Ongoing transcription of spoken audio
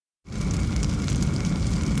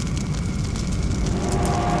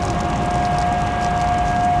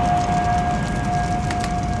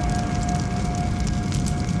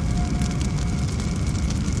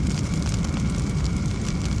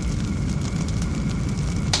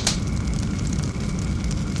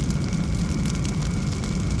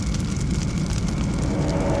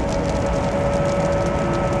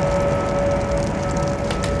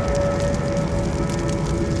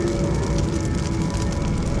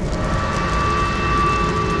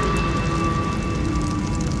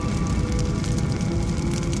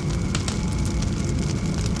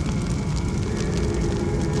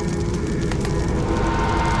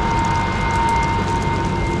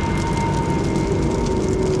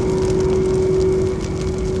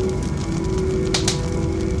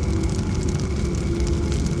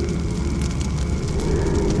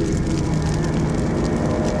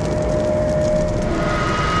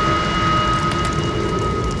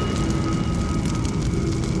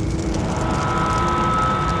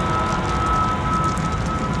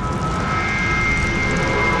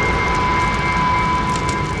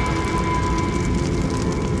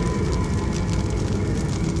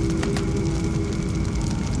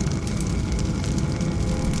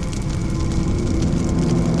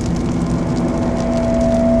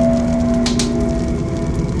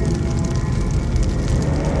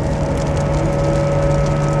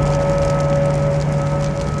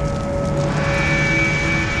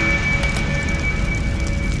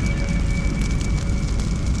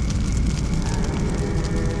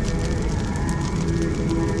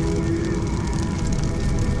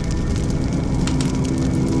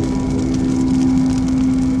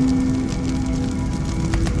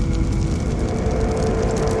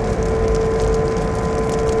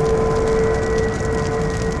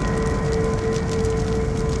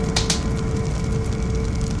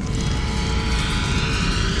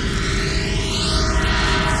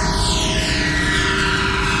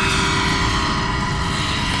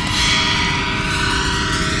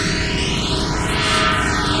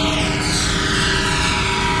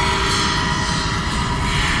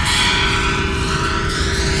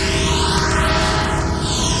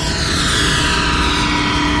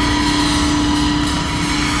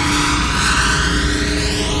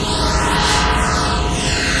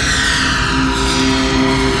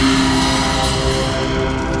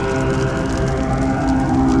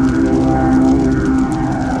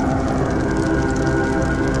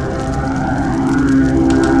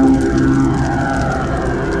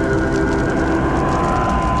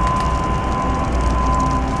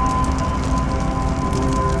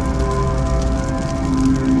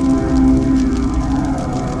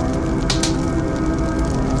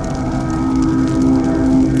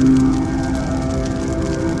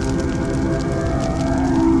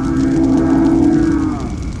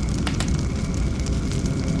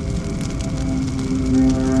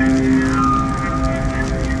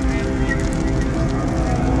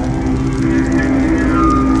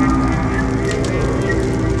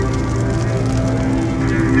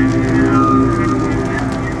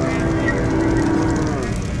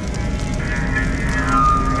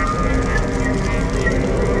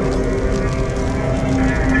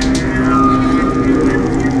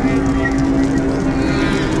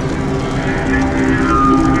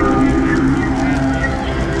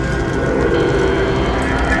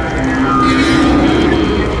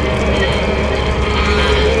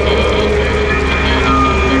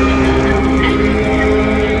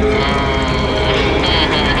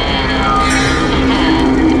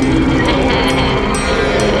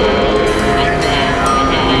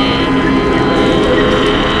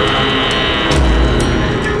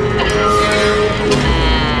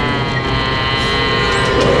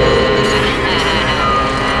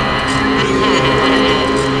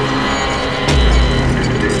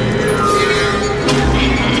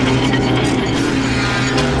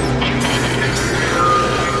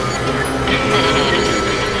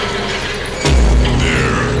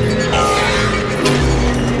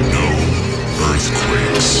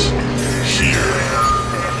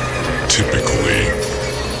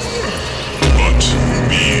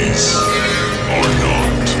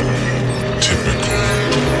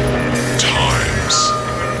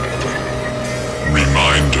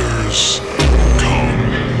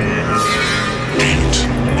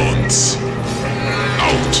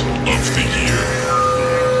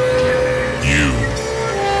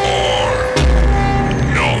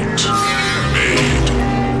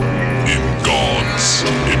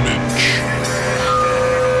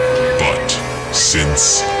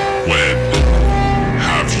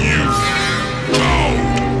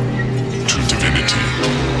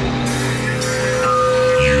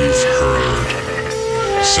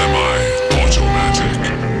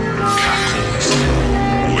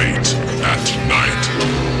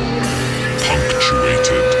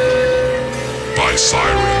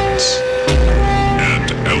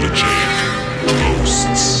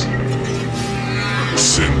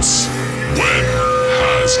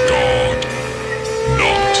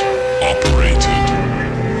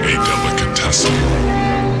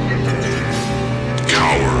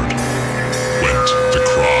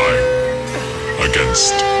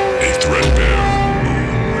against a threadbare moon,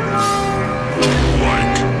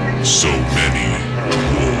 like so many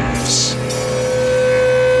wolves.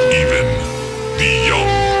 Even the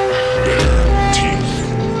young bear teeth.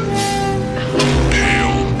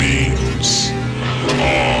 Pale beams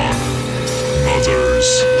are mother's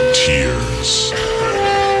tears.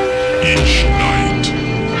 Each night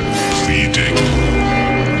pleading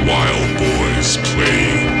while boys play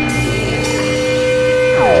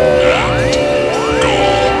war. And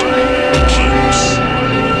God keeps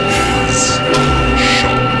his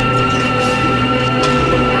shop.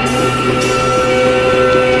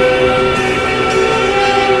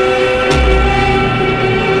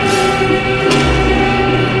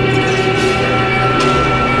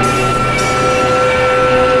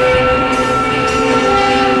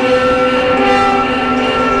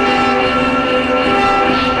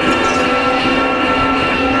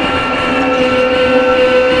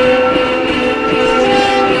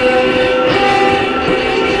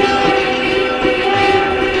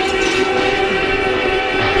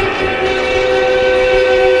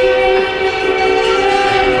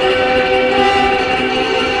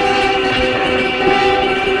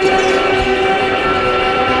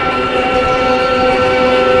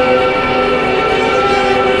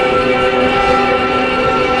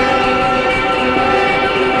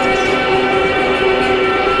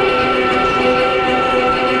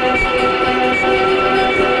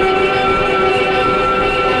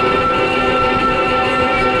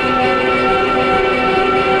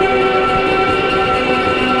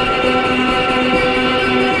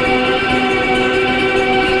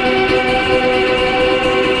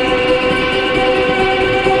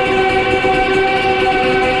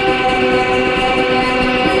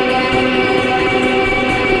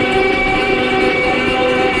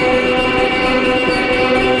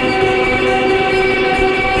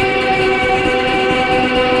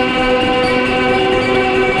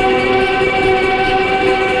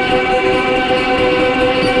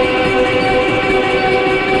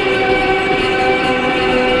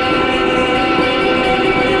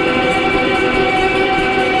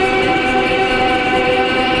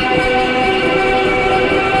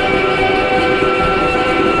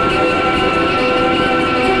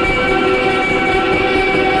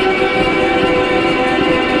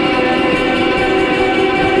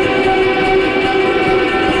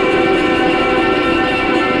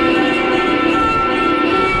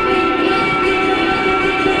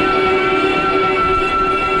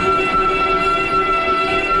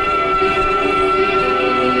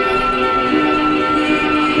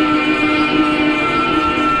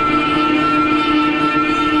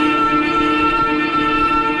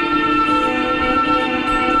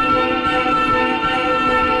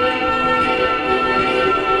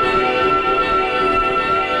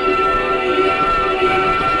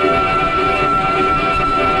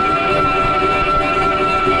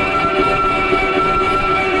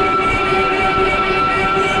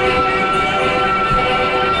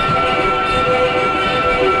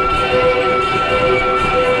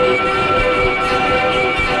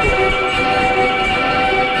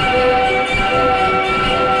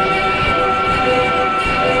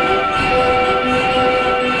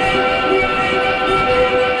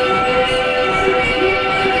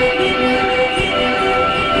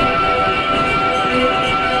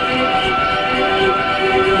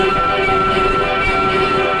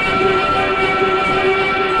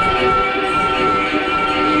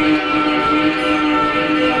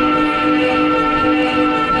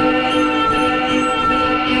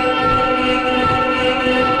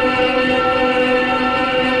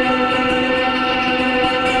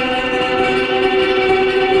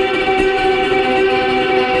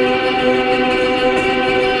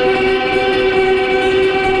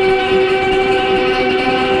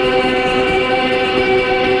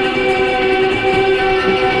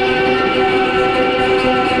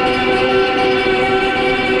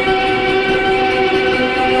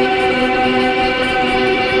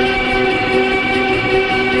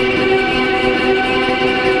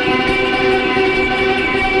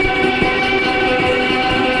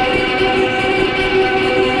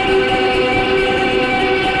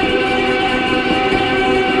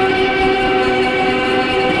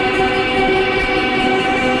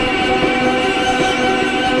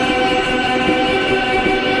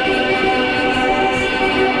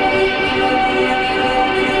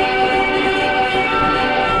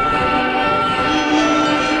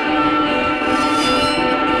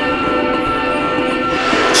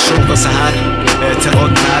 شوق سحر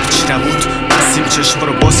اعتقاد هرچی نبود نشستیم چشم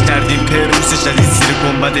رو باز کردیم روز جدید زیر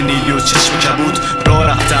گنبد نیلی و چشم کبود راه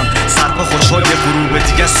رفتم سرپا خوشحال یه غروب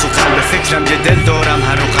دیگه سخن به فکرم یه دل دارم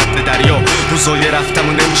هر قد دریا روزای رفتم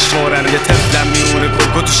و نمیشمارن یه طفلم میونه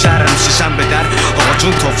گرگو تو شهرم ششم به در آقا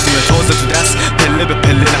جون تافتونه تازه تو دست پله به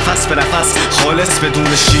پله نفس به نفس خالص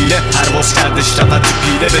بدون شیله پرواز کردش رفت تو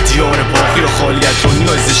پیله به دیار باقی و خالیت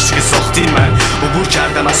دنیای زشتی که ساختین من عبور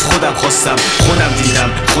کردم از خودم خواستم خودم دیدم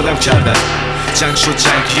خودم کردم جنگ شد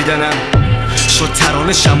جنگیدنم شد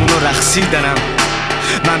ترانه شمون و رقصیدنم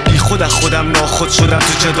من بی خود از خودم ناخود شدم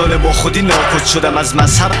تو جدال با خودی ناکد شدم از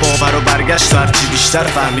مذهب باور و برگشت و هرچی بیشتر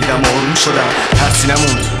فهمیدم آروم شدم ترسی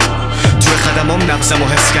نموند توی خدمام نبزم و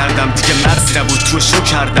حس کردم دیگه مرزی نبود توی شو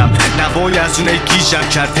کردم نوای از اونه گیجم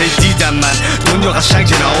کرد هی دیدم من دنیا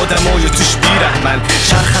قشنگه نه آدمای توش بیرحمن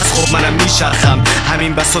چرخ از خوب منم میچرخم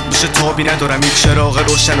همین بساط میشه تابی ندارم این چراغ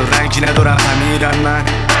روشن و رنگی ندارم همیرم من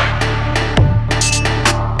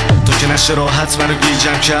تو که نشه راحت منو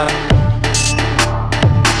گیجم کرد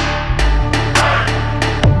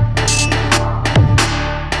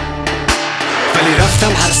ولی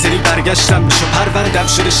رفتم هر سری برگشتم بشو پروندم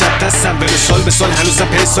شده شب دستم بره سال به سال هنوزم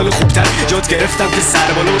 5 سال خوبتر یاد گرفتم که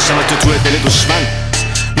سر بالا باشم تو دل دشمن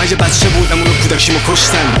من یه بچه بودم اونو کودکیمو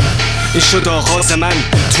کشتن این شد آغاز من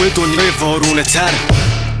توی دنیای وارونه تر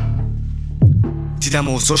دیدم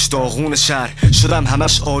اوضاعش داغون شهر شدم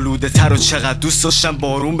همش آلوده تر و چقدر دوست داشتم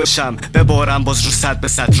بارون بشم ببارم باز رو صد به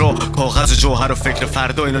صد را کاغذ و جوهر و فکر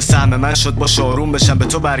فردا اینو سهم من شد باش آروم بشم به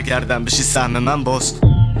تو برگردم بشی سهم من باز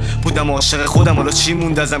بودم عاشق خودم حالا چی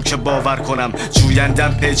موند ازم که باور کنم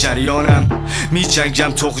جویندم پی جریانم می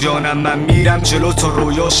جنگم طغیانم من میرم جلو تا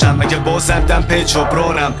رویاشم مگه بازندم پی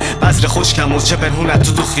جبرانم بذر خشکم و چه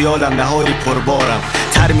پنهونت تو خیالم نهاری پربارم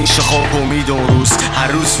تر میشه خاک امید اون روز هر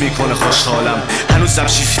روز میکنه خوشحالم هنوزم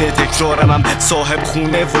شیفته تکرارمم صاحب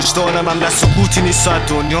خونه وجدانمم نه سکوتی نیست از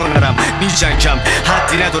دنیا نرم می جنگم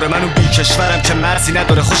حدی نداره منو بی کشورم که مرزی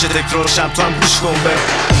نداره خوش تکرارشم تو هم گوش کن به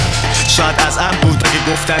شاید از ام بود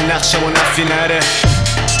اگه گفتن نقشه و نفی نره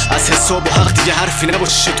از حساب و حق دیگه حرفی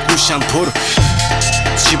نباشه شد گوشم پر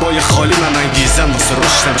جیبای خالی من انگیزم واسه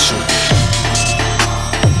رشدم شد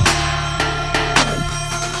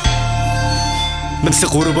مثل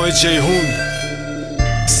غروبای جیهون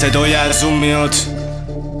صدای از اون میاد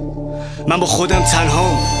من با خودم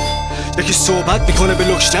تنها یکی صحبت میکنه به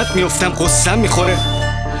لکنت میفتم قصم میخوره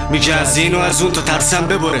میگه از این و از اون تا ترسم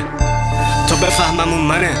ببره تا بفهمم اون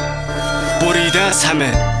منه بریده از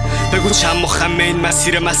همه بگو چند مخمه این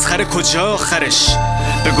مسیر مسخره کجا آخرش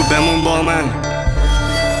بگو بمون با من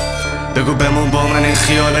بگو بمون با من این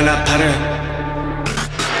خیال نپره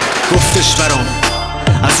گفتش برام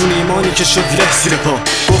از اون ایمانی که شد له زیر پا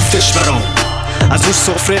گفتش برام از اون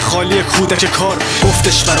سفره خالی کودک کار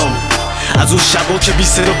گفتش برام از اون شبا که بی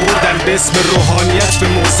صدا بردن به اسم روحانیت به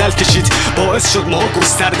موزل کشید باعث شد ما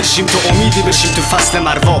گسترده شیم تو امیدی بشیم تو فصل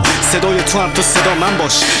مروا صدای تو هم تو صدا من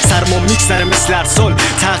باش سرما میگذره مثل هر سال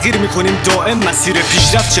تغییر میکنیم دائم مسیر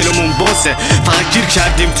پیشرفت جلومون بازه فقط گیر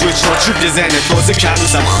کردیم توی چارچوب یه ذهن تازه که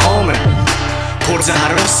هنوزم خامه پرز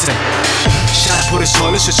حراسه شهر پر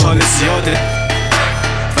چالش و چاله زیاده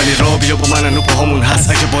ولی راه بیا با من انو پاهامون هست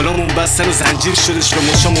اگه بالامون بستن و زنجیر شدش به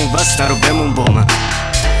مشامون بست نرو بمون با من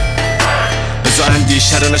بزا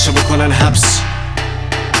اندیشه رو نشو بکنن حبس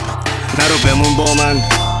نرو بمون با من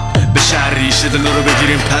به شهر ریشه دل رو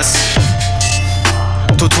بگیریم پس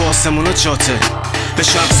تو آسمونا جاته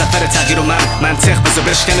بشو هم سفر تغییر و من منطق بزا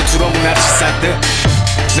بشکنه تو رامون هرچی سده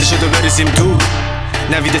نشدو بریزیم دور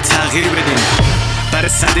نوید تغییر بدیم برای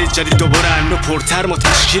صده جدید دوباره انو پرتر ما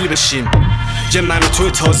تشکیل بشیم یه من و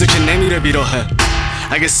توی تازه که نمیره بیراهه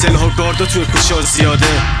اگه سلح و گاردا توی کوچه ها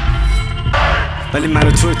زیاده ولی من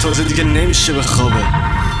و توی تازه دیگه نمیشه بخوابه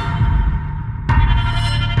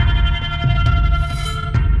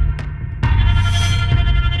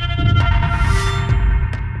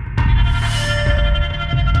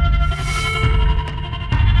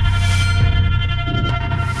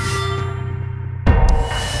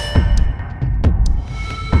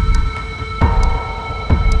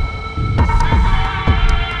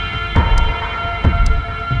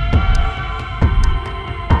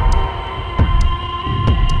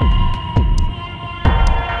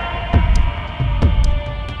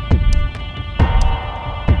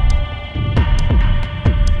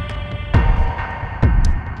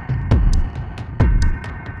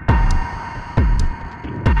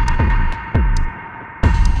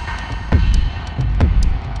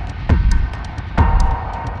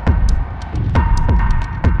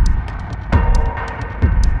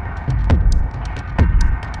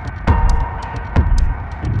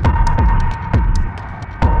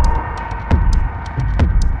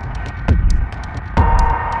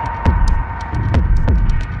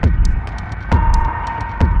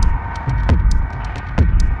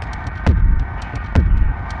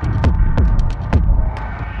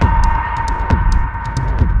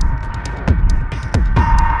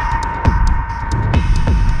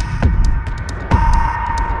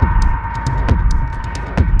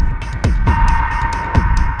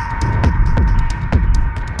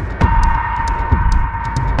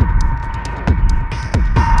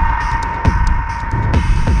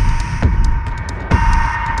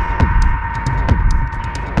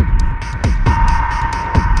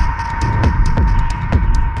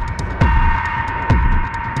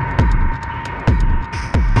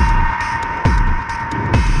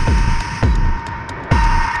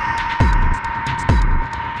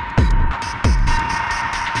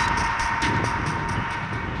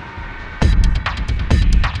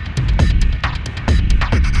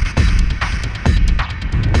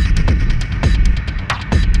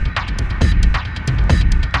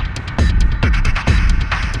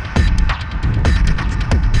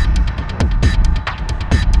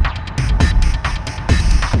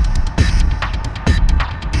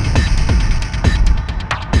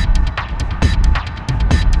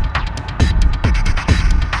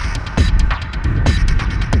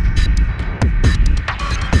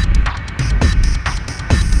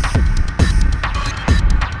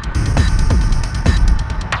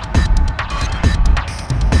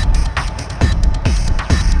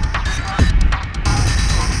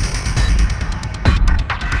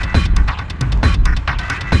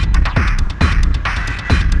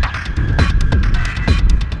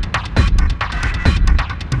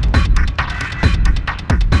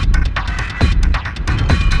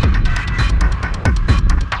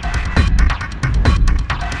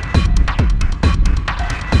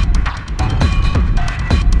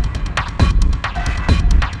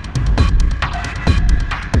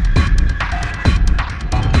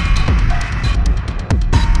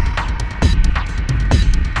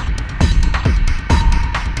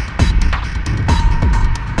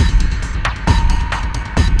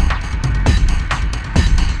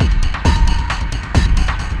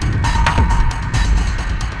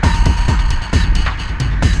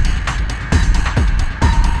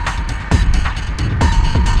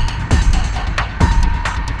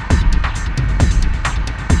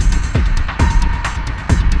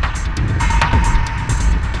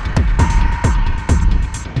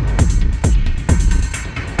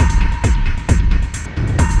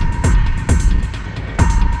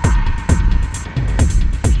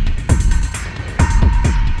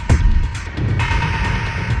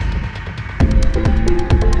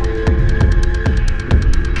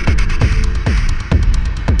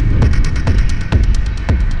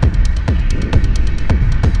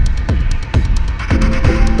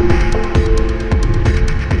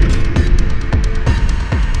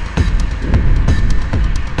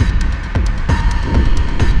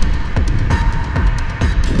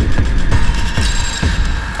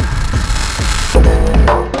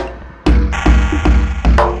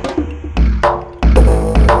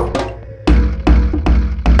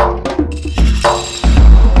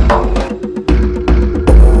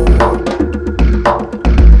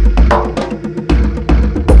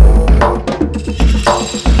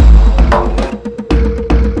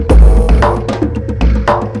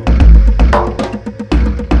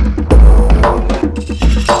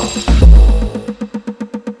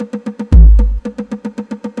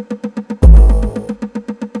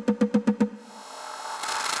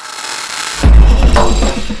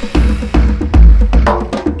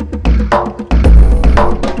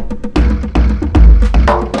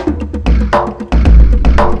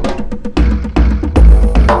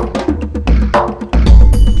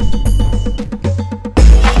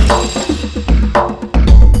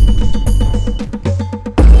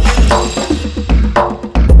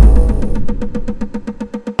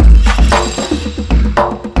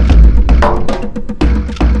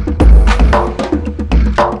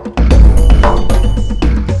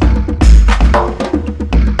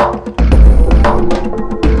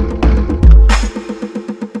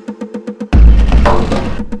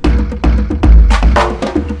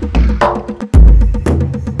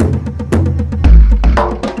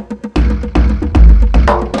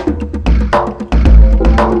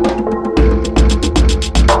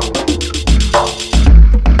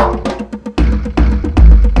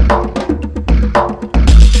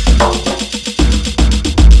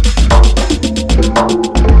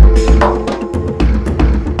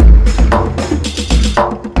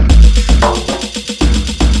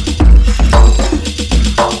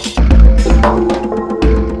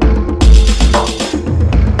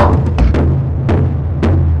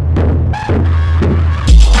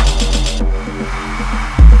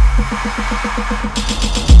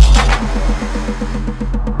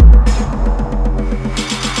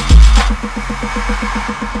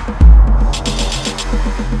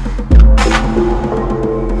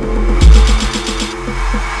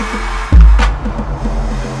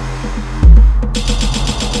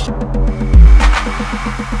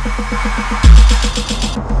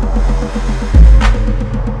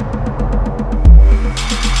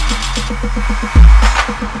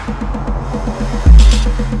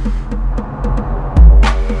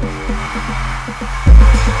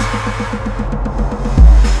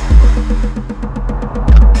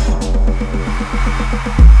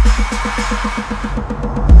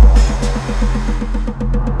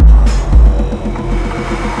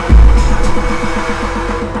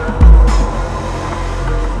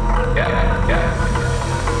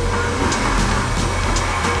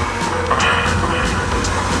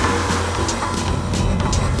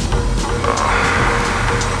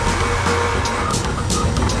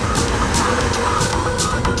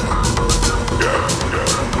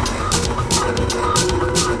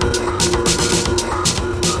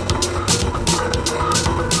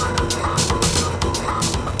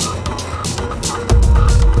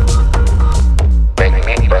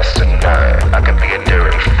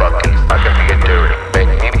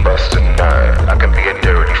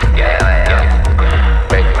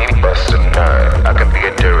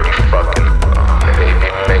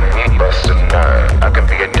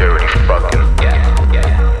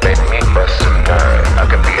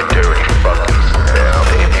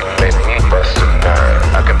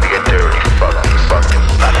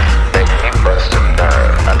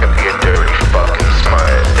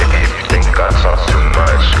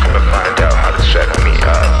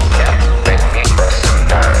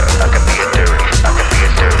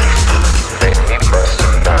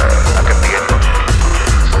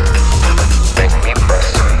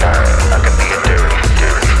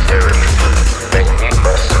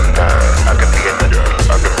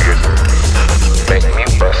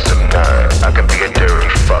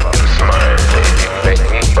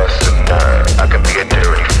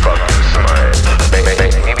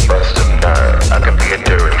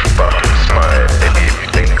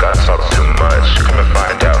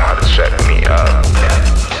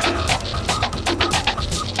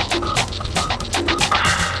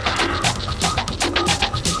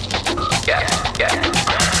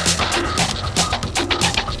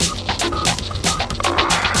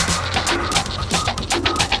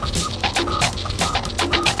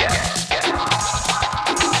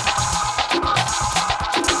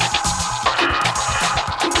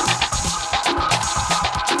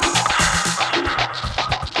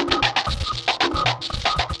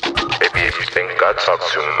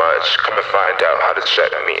talk too much. Come and find out how to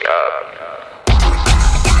shut me up.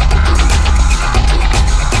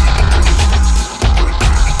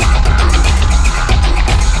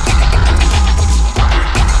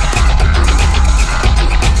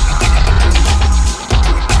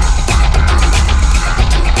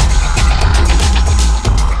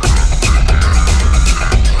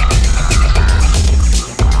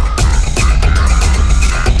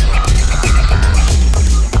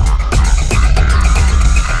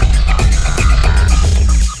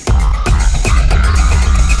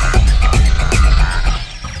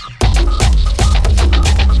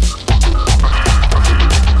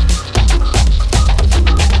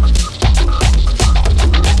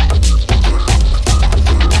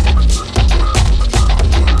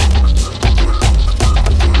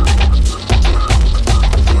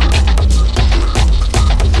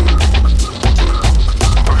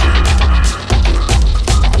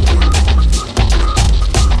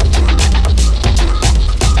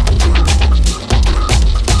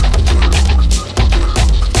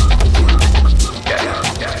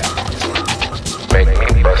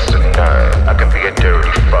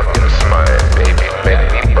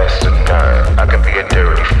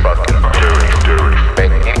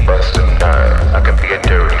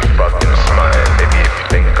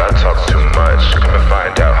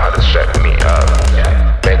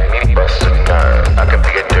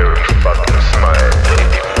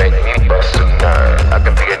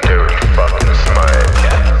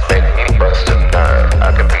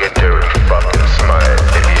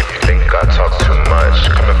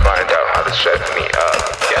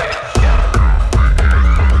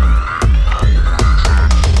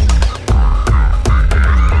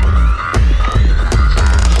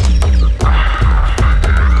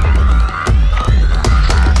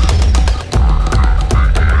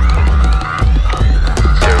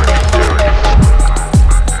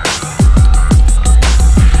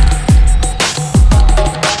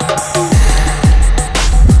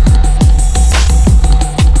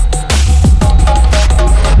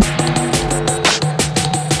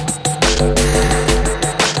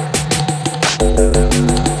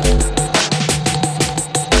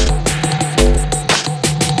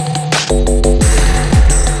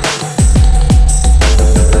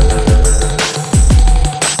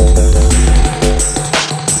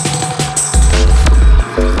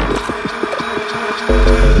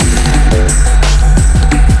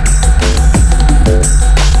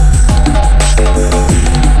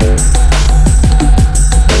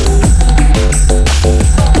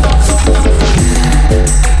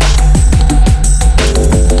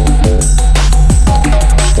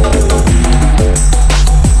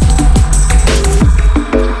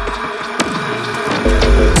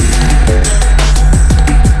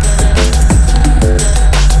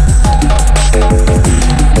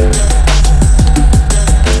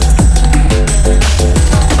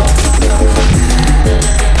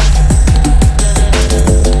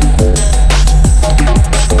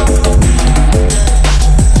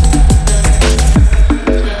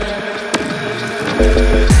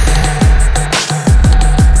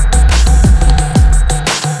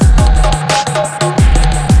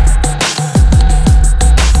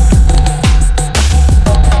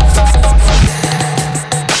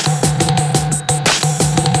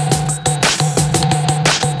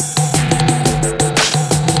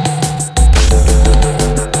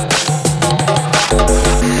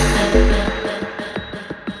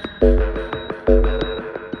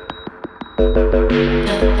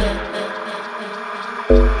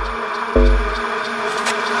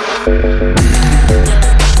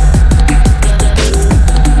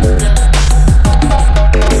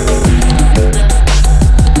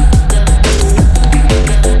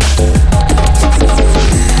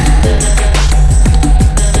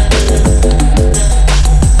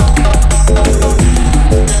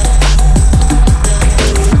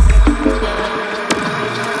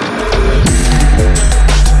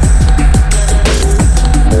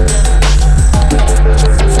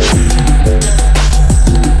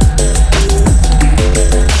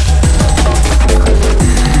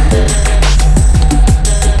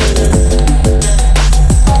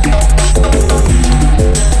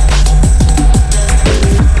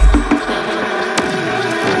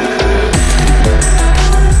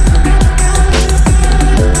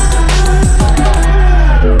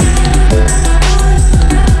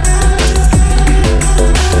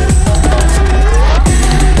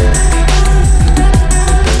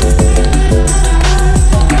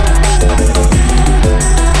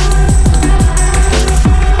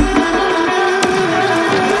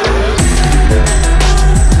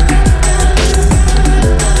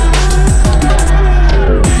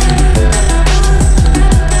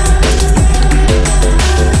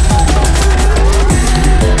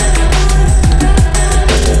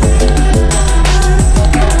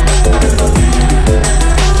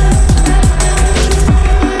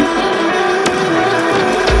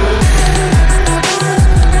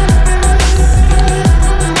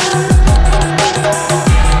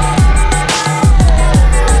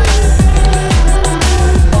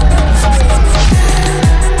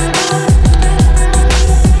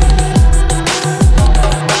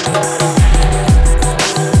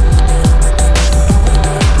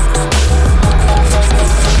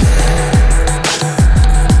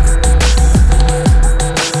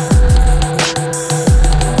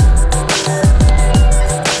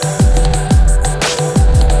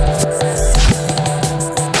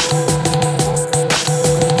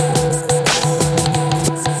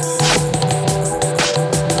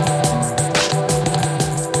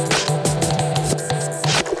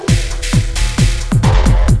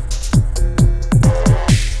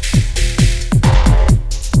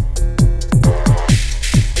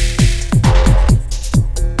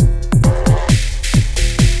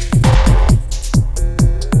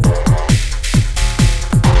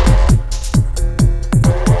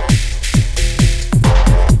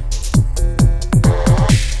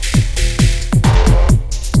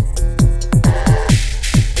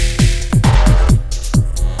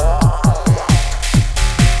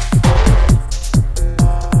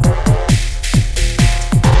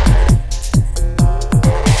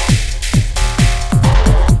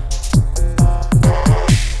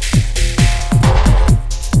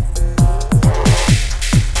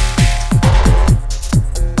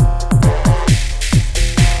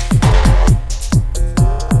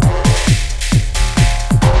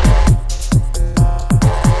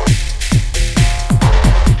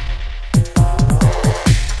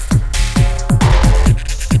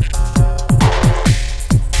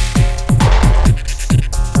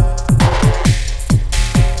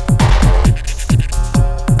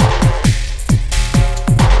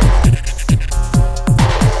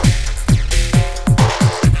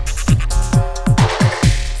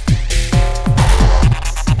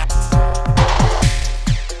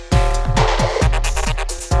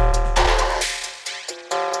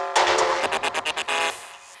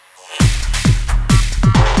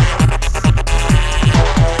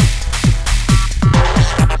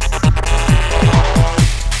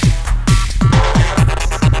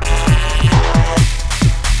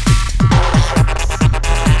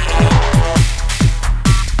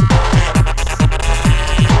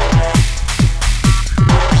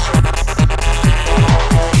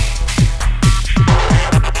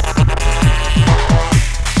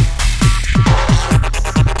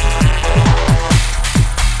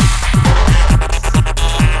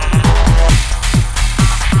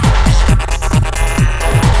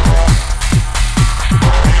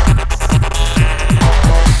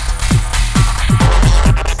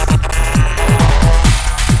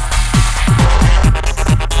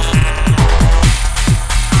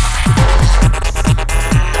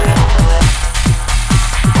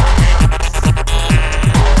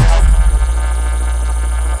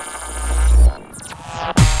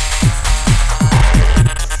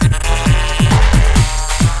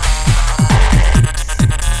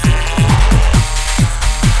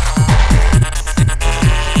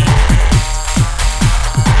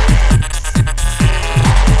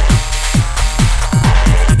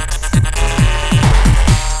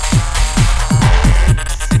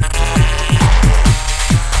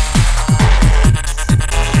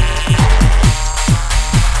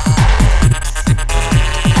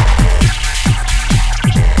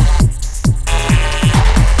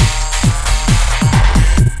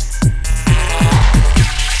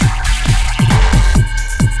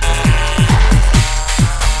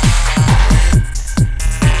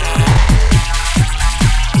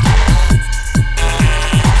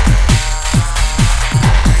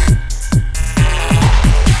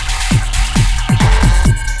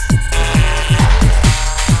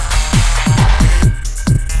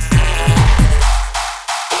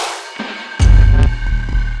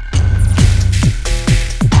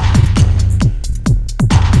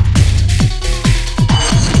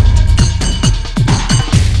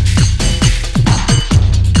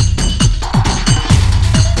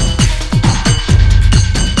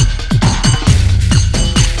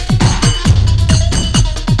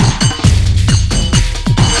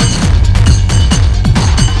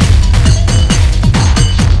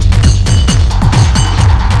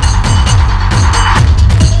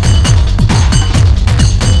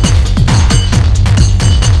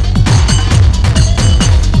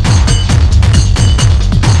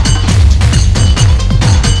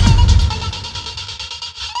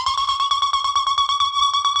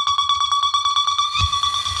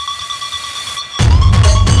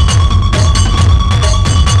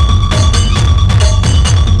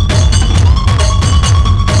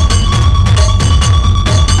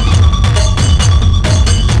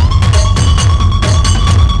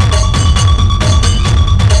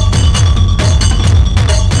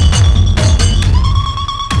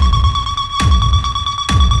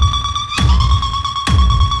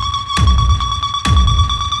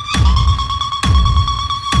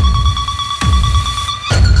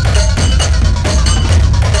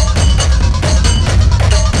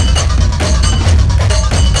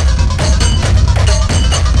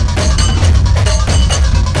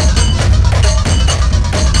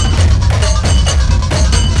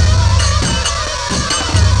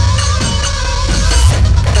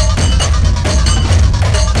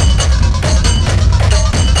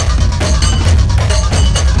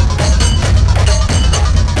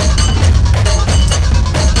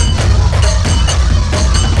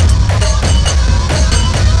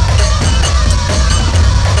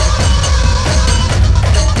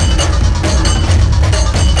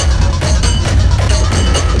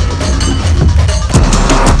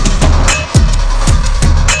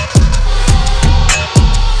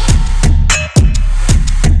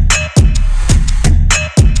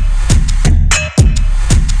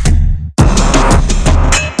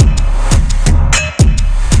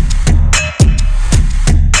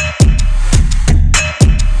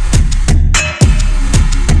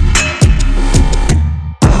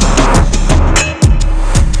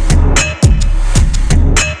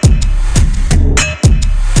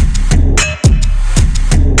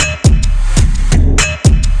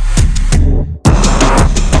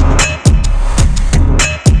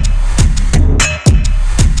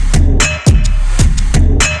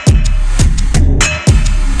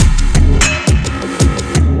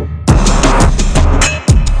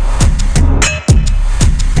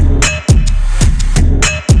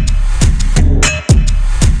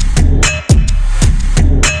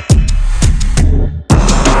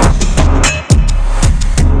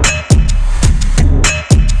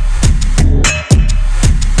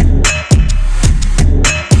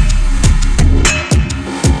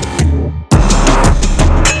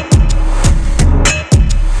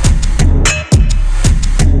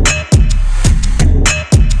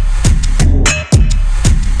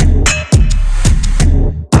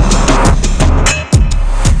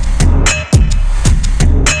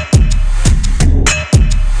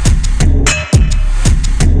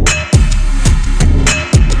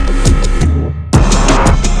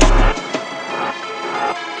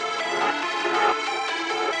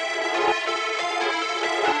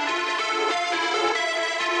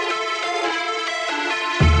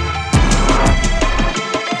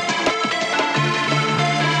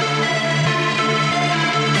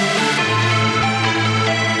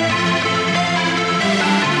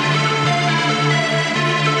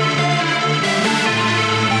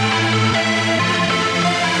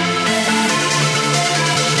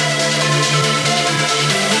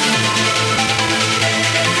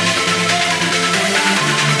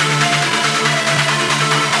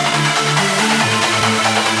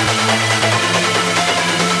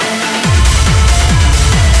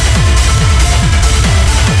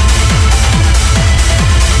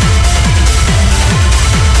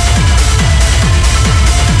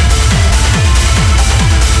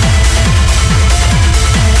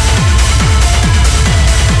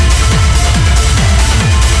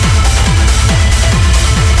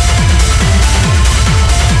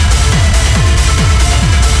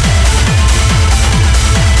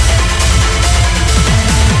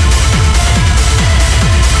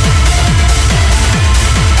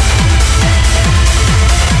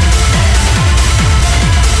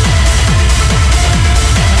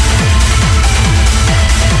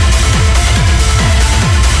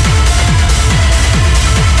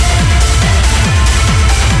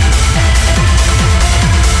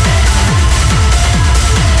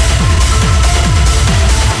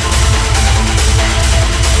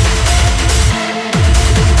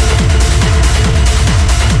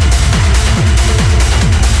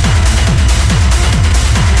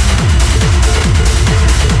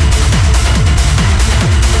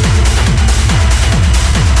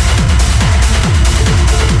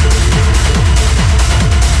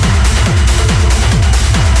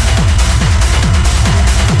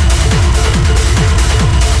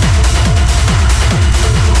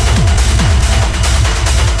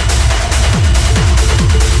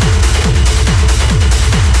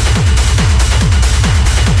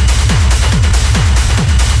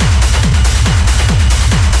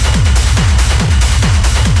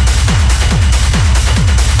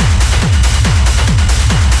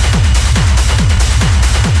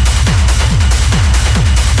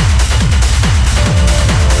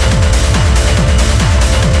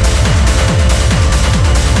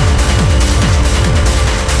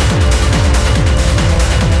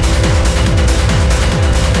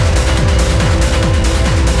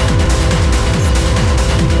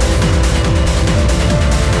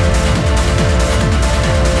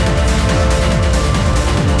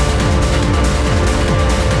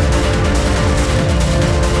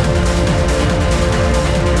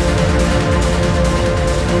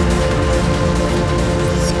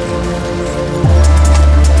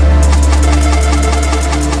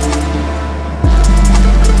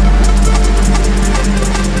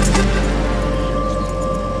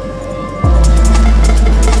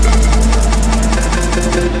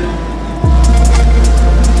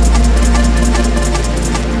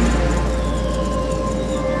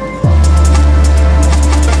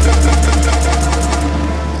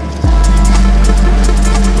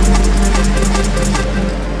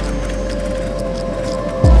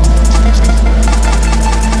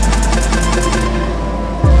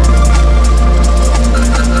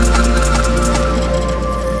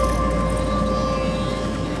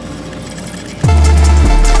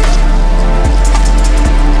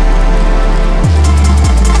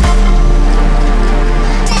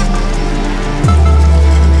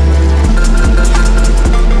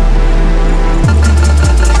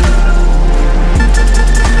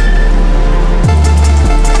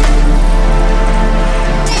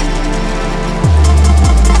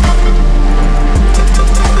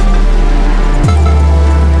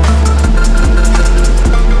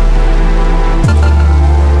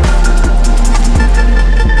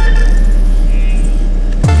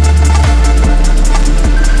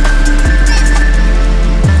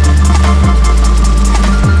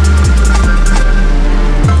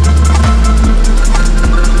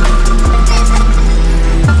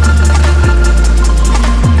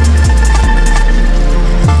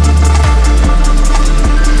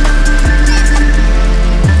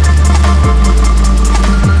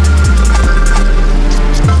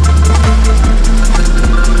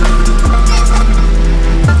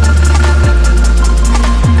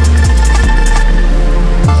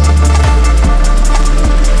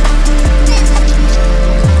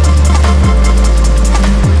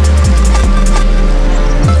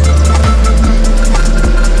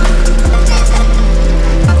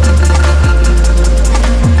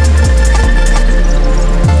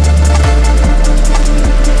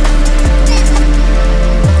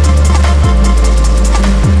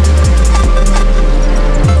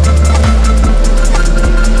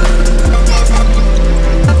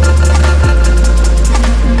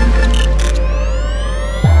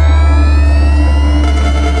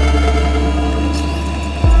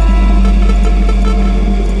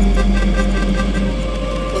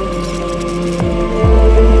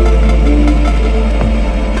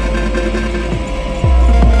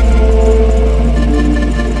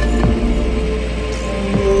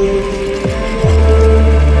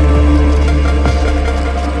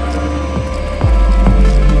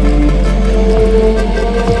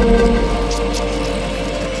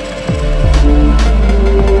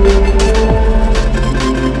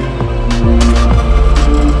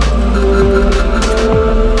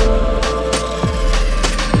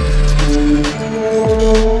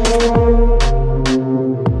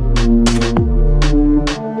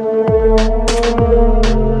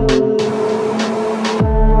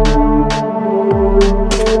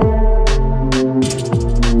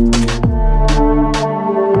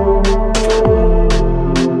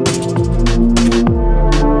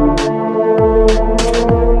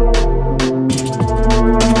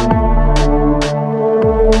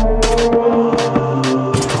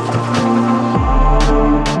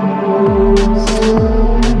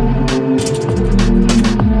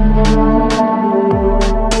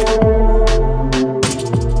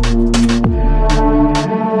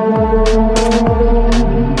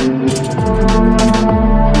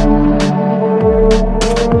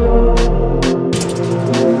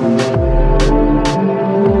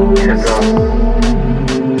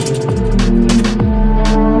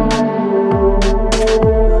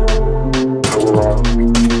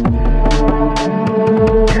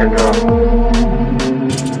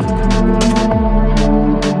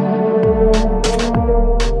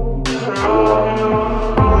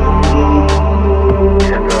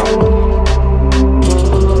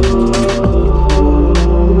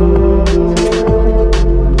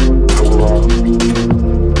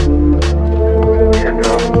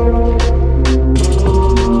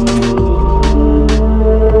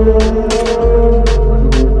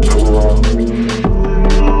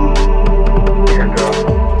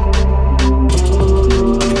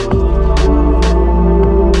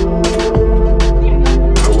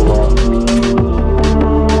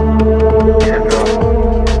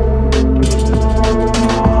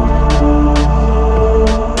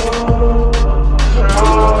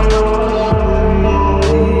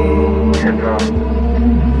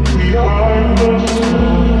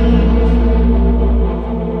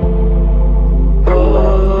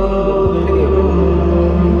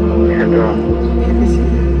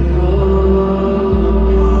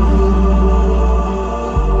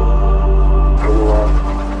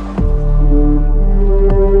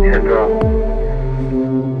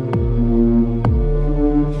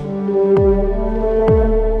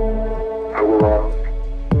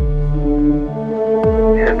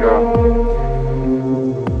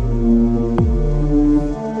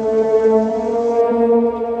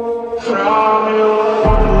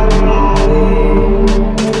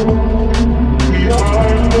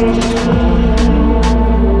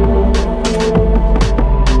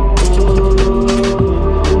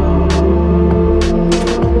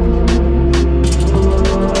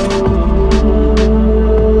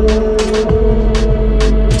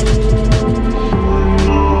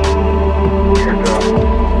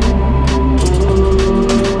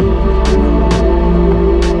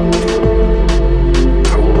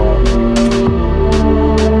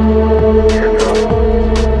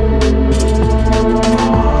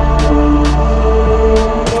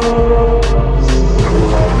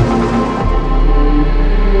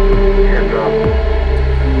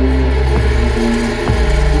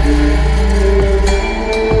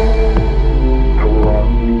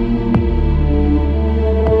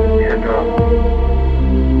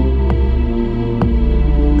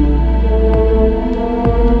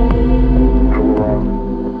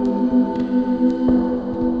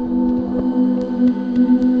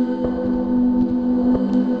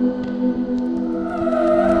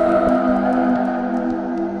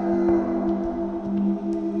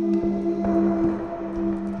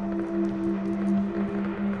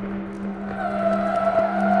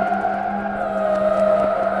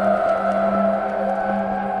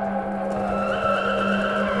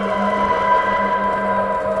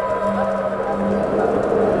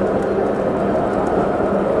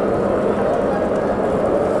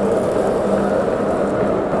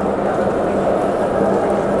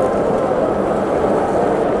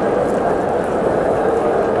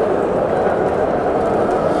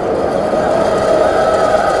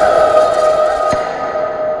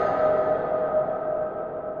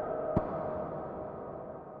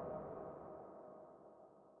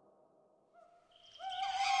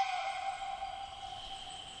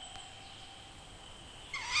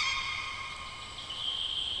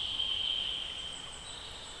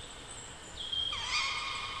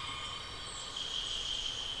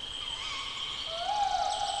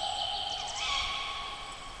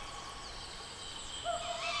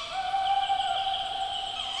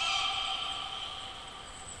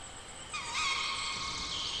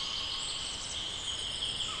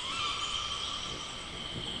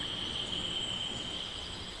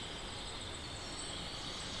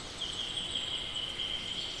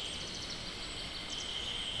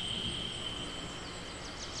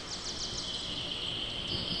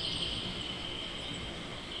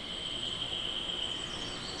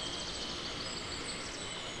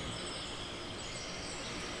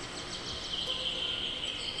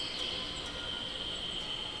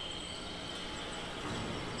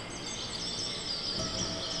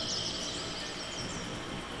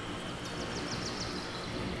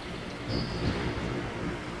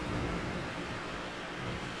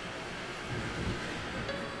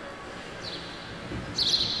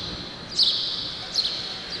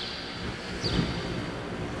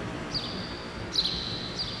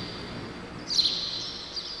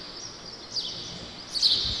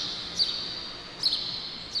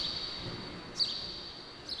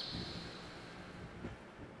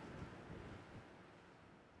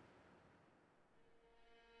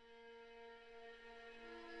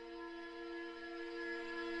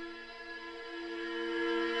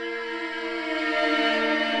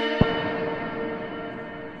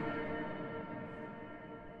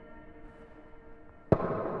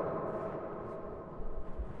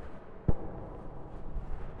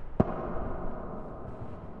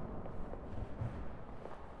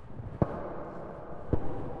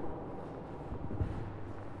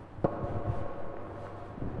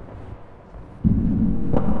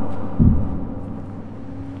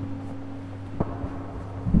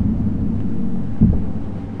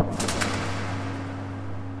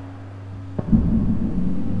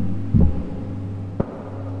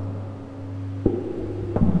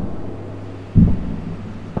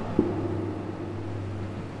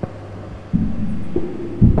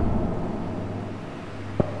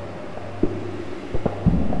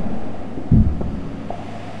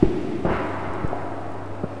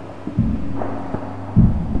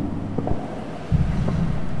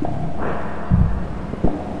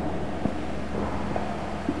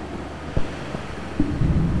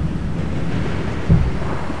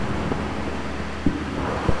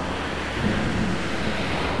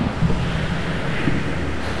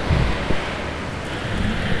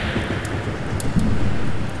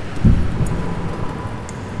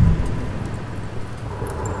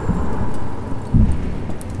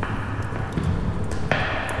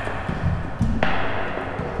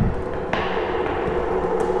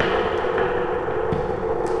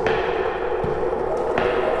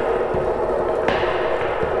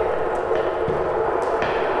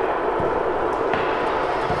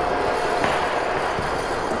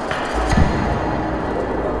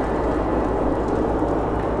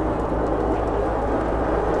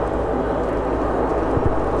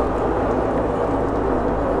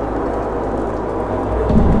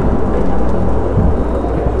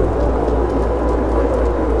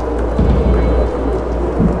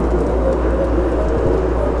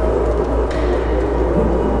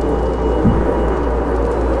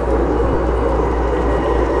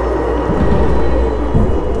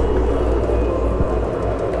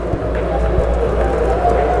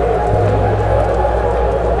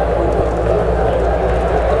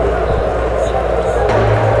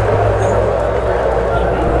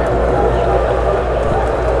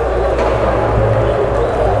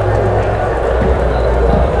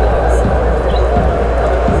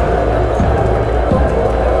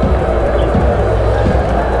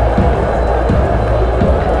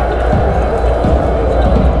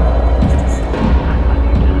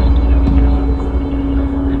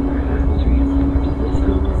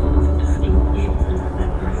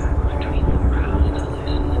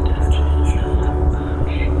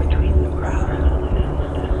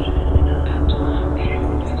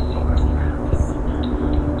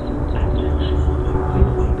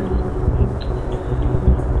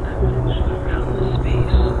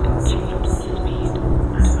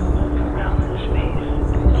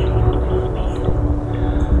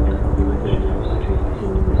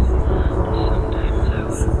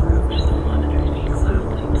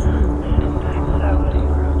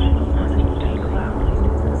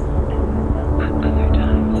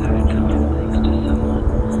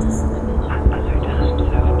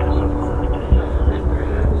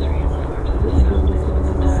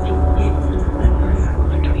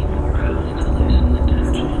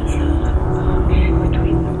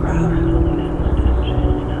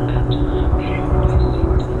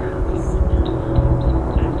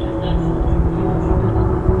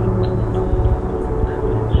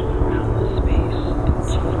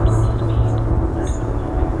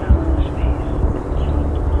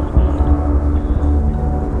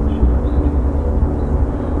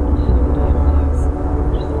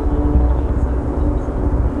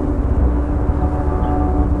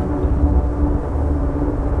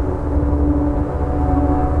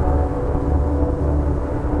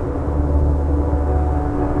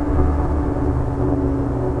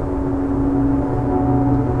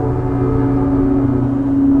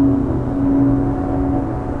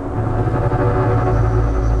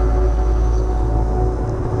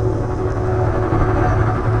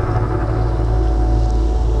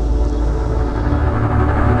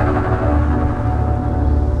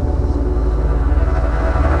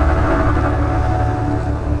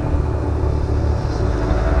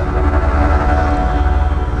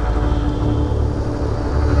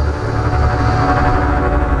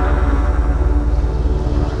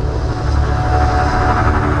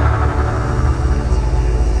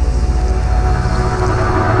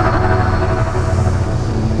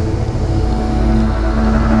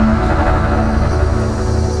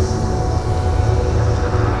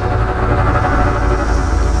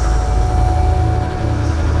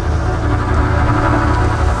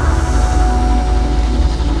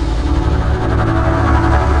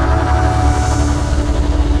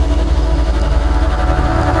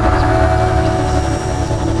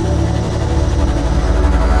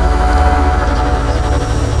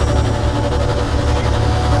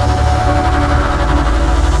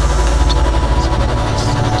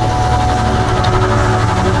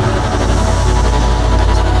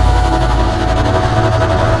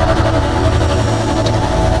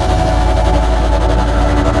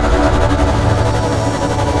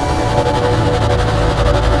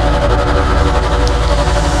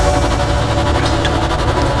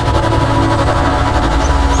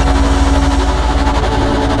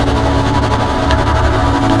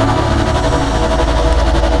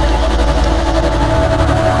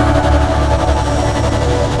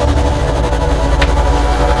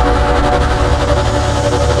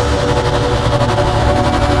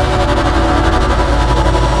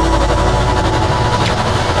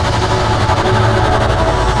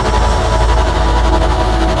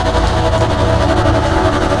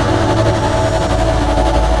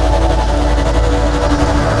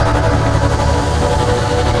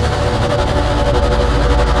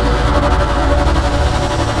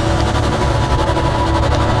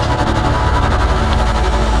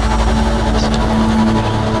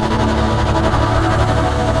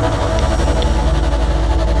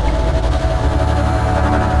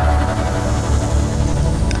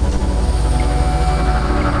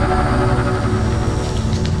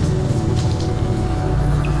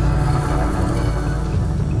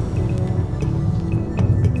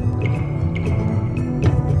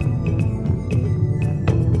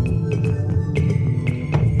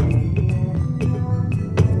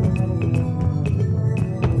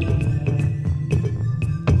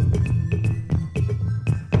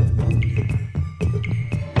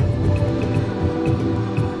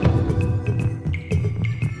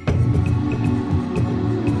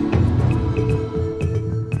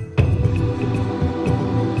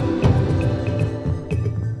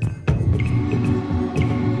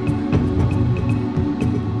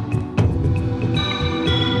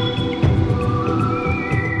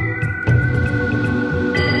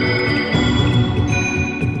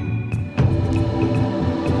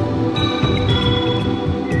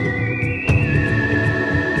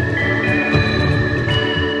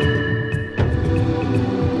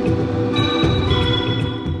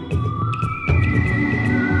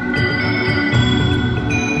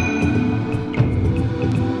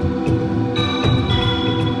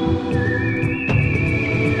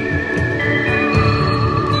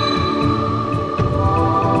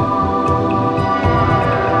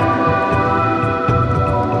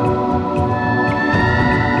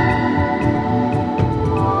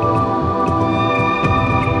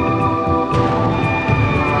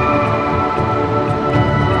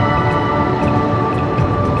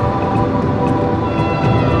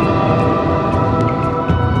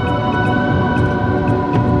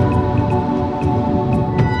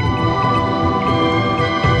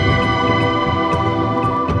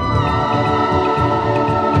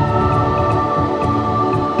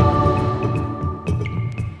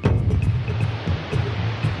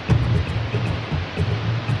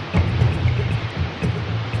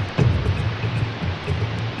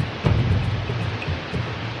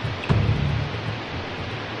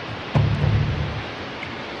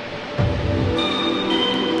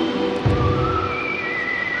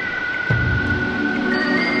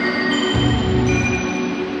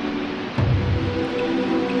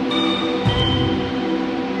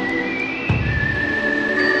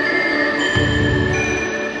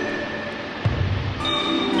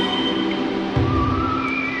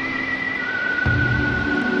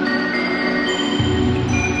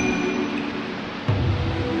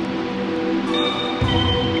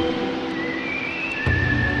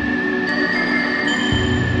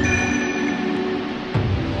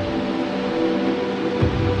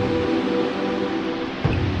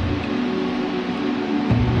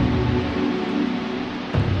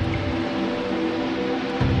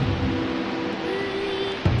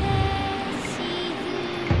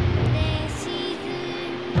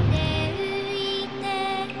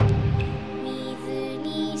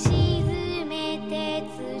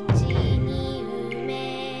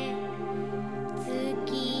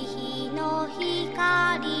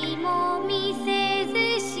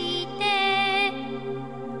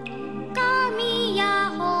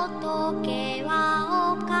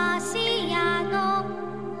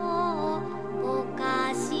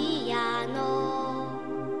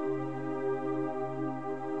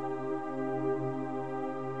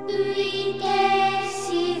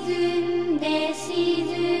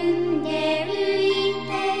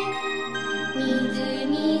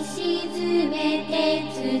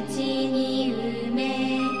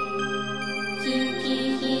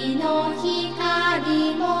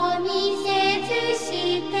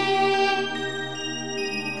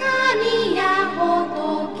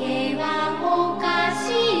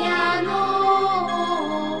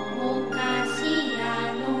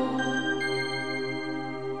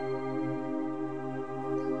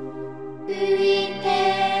 いて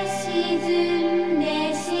沈んで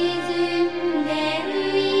沈んで浮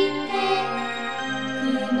いて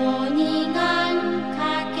雲に願か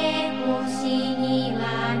け星には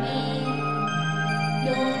み夜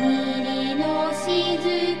霧の雫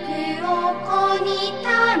を子に手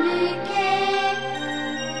向け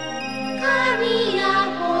神や